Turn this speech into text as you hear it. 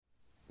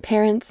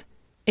Parents,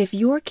 if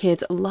your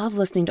kids love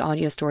listening to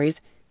audio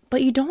stories,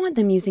 but you don't want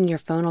them using your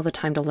phone all the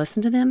time to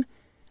listen to them,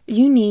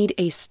 you need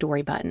a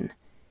story button.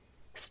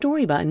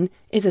 Story Button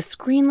is a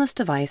screenless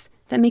device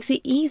that makes it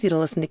easy to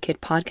listen to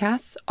kid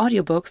podcasts,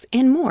 audiobooks,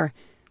 and more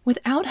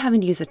without having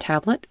to use a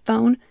tablet,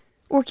 phone,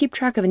 or keep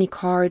track of any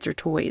cards or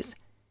toys.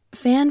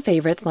 Fan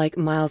favorites like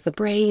Miles the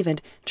Brave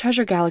and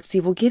Treasure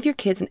Galaxy will give your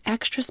kids an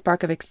extra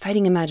spark of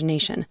exciting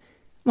imagination,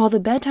 while the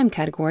bedtime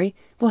category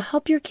will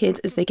help your kids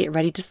as they get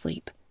ready to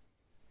sleep.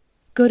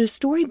 Go to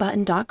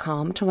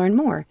storybutton.com to learn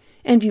more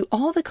and view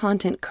all the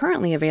content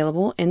currently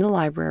available in the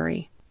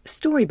library.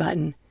 Story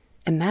Button.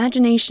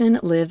 Imagination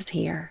lives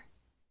here.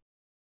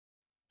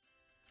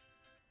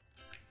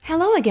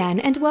 Hello again,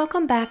 and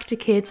welcome back to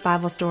Kids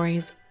Bible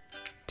Stories.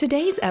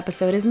 Today's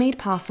episode is made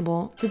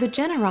possible through the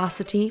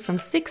generosity from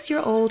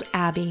 6-year-old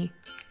Abby.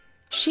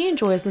 She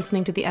enjoys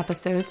listening to the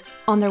episodes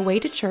on their way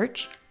to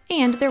church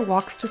and their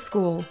walks to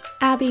school.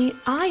 Abby,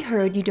 I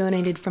heard you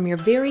donated from your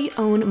very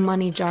own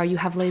money jar you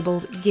have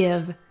labeled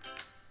Give.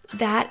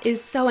 That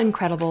is so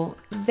incredible.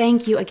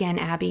 Thank you again,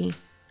 Abby.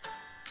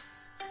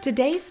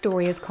 Today's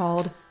story is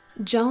called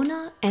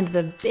Jonah and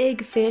the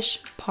Big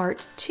Fish,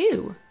 Part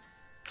 2.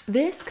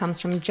 This comes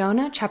from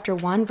Jonah chapter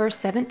 1, verse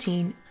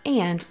 17,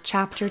 and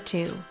chapter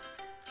 2.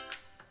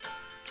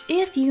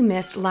 If you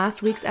missed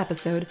last week's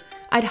episode,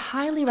 I'd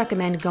highly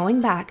recommend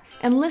going back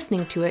and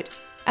listening to it,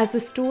 as the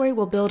story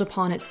will build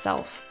upon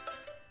itself.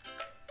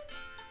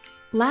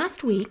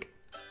 Last week,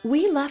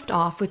 we left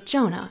off with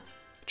Jonah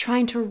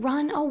trying to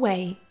run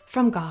away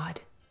from God.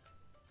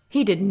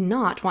 He did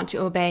not want to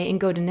obey and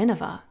go to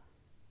Nineveh.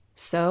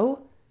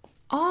 So,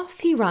 off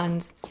he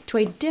runs to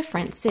a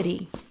different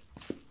city.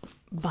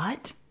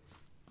 But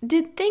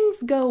did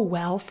things go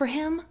well for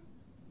him?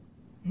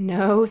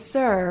 No,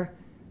 sir.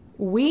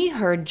 We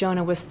heard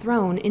Jonah was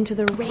thrown into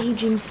the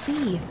raging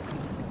sea.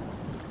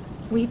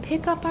 We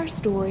pick up our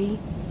story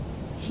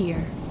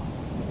here.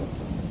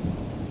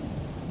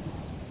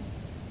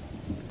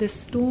 The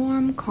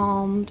storm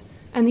calmed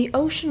and the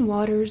ocean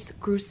waters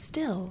grew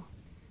still,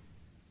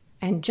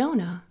 and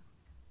Jonah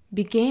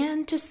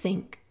began to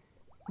sink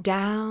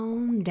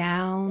down,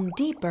 down,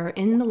 deeper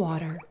in the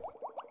water.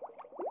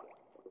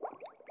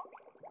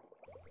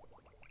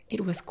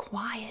 It was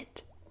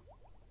quiet.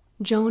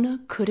 Jonah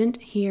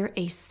couldn't hear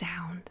a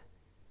sound.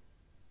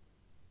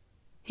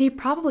 He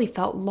probably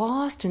felt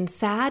lost and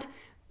sad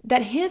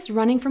that his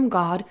running from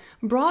God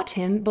brought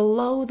him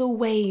below the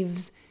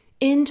waves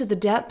into the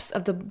depths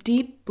of the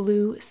deep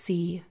blue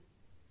sea.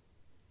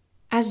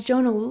 As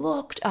Jonah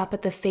looked up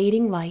at the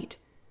fading light,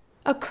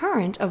 a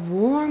current of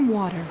warm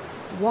water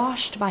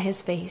washed by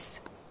his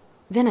face,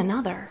 then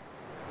another.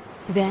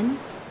 Then,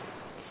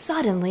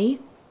 suddenly,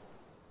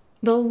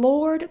 the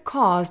Lord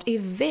caused a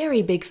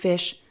very big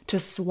fish to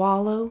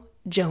swallow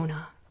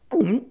Jonah.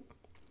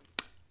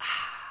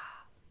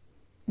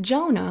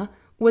 Jonah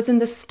was in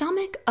the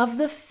stomach of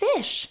the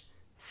fish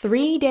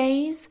 3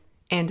 days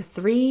and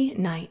 3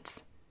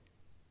 nights.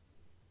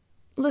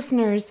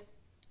 Listeners,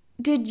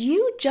 did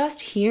you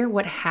just hear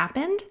what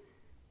happened?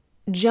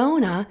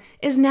 Jonah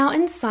is now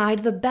inside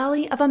the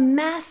belly of a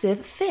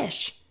massive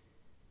fish.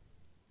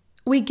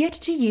 We get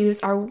to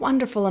use our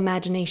wonderful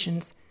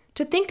imaginations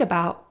to think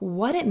about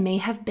what it may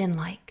have been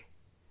like.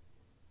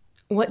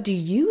 What do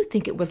you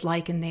think it was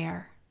like in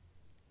there?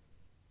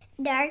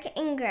 Dark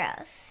and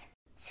gross.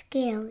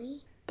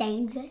 Scary.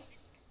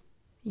 Dangerous.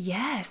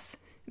 Yes,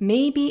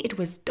 maybe it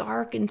was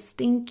dark and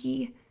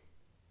stinky.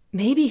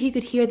 Maybe he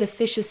could hear the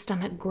fish's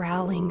stomach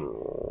growling.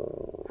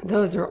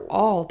 Those are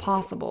all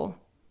possible.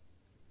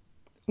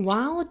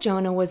 While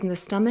Jonah was in the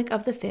stomach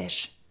of the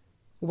fish,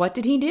 what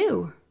did he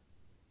do?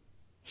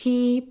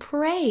 He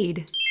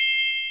prayed.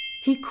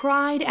 He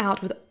cried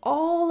out with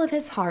all of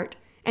his heart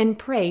and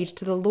prayed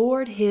to the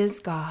Lord his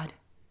God.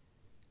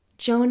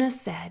 Jonah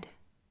said,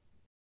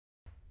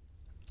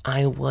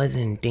 I was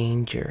in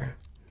danger,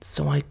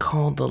 so I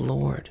called the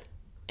Lord,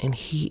 and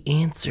he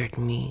answered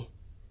me.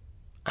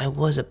 I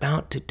was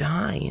about to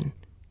die, and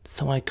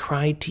so I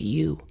cried to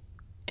you,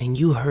 and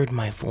you heard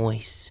my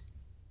voice.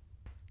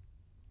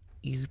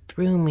 You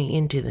threw me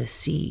into the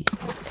sea,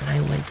 and I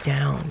went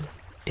down,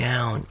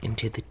 down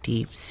into the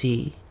deep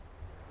sea.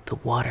 The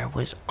water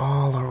was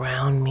all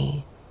around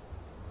me.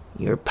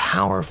 Your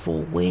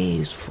powerful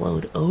waves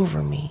flowed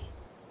over me.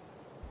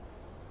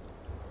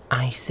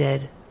 I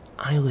said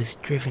I was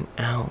driven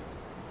out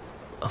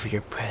of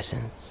your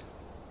presence,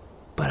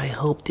 but I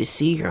hope to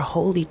see your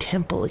holy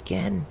temple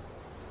again.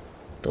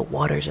 The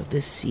waters of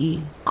the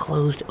sea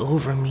closed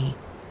over me,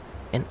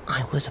 and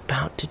I was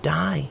about to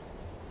die.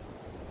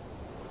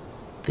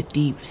 The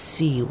deep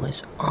sea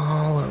was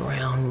all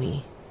around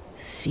me.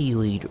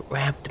 Seaweed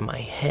wrapped my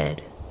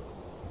head.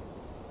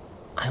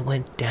 I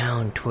went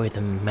down to where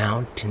the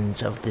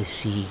mountains of the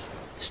sea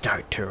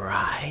start to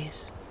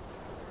rise.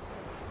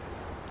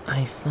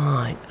 I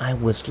thought I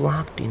was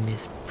locked in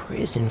this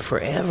prison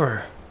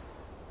forever,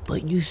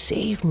 but you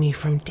saved me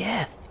from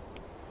death,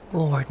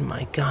 Lord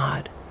my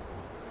God.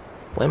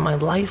 When my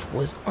life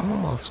was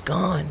almost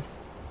gone,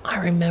 I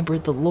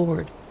remembered the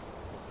Lord.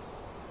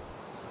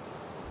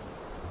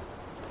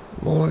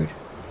 Lord,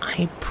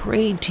 I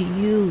prayed to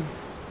you,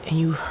 and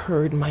you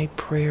heard my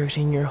prayers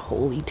in your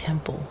holy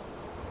temple.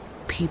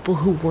 People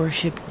who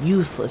worship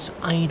useless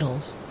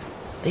idols,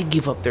 they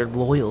give up their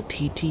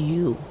loyalty to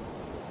you.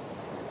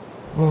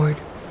 Lord,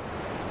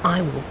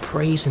 I will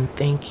praise and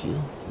thank you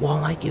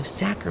while I give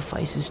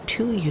sacrifices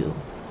to you.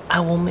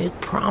 I will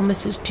make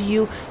promises to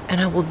you, and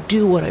I will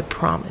do what I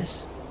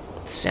promise.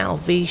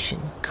 Salvation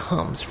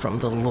comes from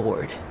the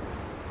Lord.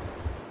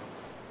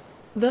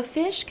 The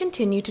fish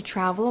continued to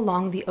travel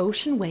along the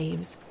ocean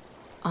waves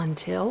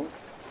until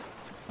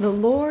the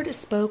Lord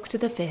spoke to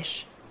the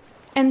fish,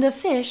 and the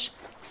fish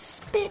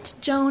spit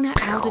Jonah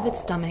out of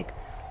its stomach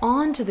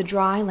onto the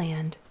dry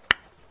land.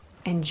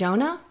 And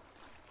Jonah?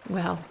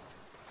 Well,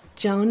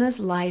 Jonah's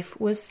life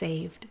was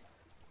saved.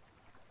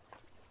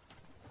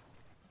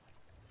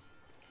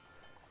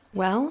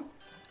 Well,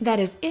 that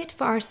is it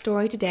for our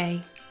story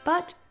today.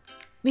 But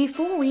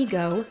before we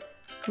go,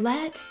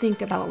 let's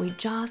think about what we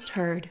just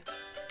heard.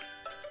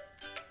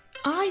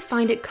 I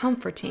find it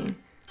comforting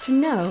to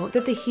know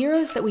that the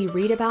heroes that we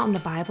read about in the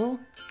Bible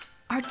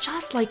are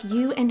just like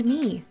you and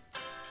me.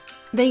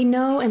 They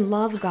know and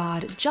love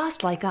God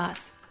just like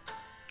us.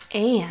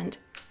 And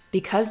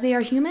because they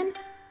are human,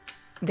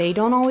 they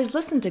don't always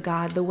listen to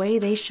God the way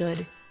they should.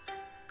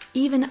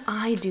 Even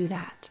I do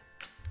that.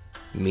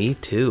 Me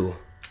too.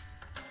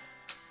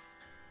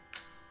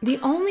 The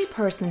only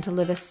person to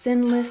live a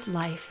sinless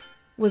life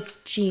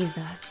was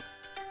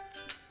Jesus.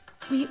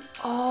 We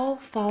all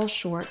fall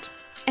short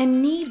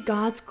and need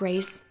God's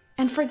grace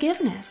and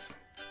forgiveness.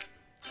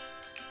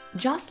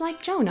 Just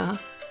like Jonah,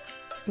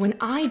 when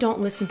I don't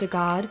listen to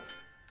God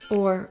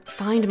or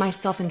find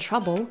myself in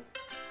trouble,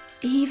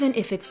 even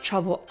if it's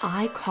trouble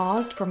I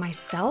caused for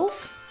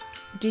myself,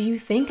 do you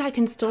think I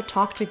can still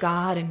talk to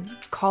God and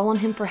call on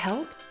Him for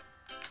help?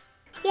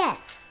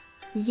 Yes.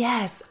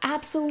 Yes,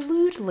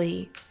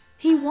 absolutely.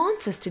 He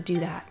wants us to do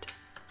that.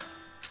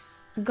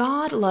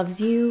 God loves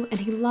you and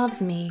He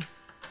loves me,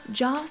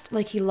 just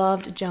like He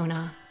loved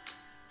Jonah.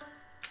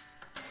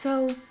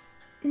 So,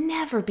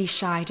 never be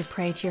shy to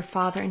pray to your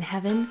Father in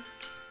heaven,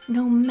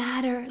 no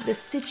matter the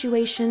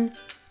situation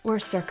or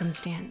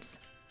circumstance.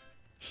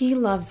 He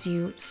loves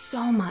you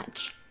so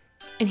much,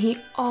 and He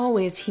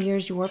always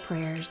hears your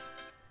prayers.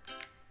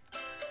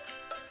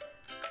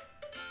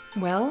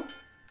 Well,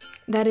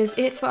 that is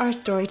it for our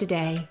story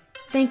today.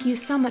 Thank you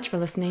so much for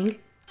listening.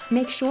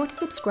 Make sure to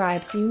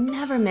subscribe so you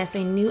never miss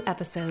a new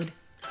episode.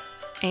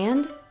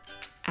 And,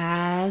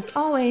 as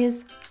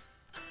always,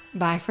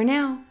 bye for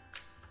now.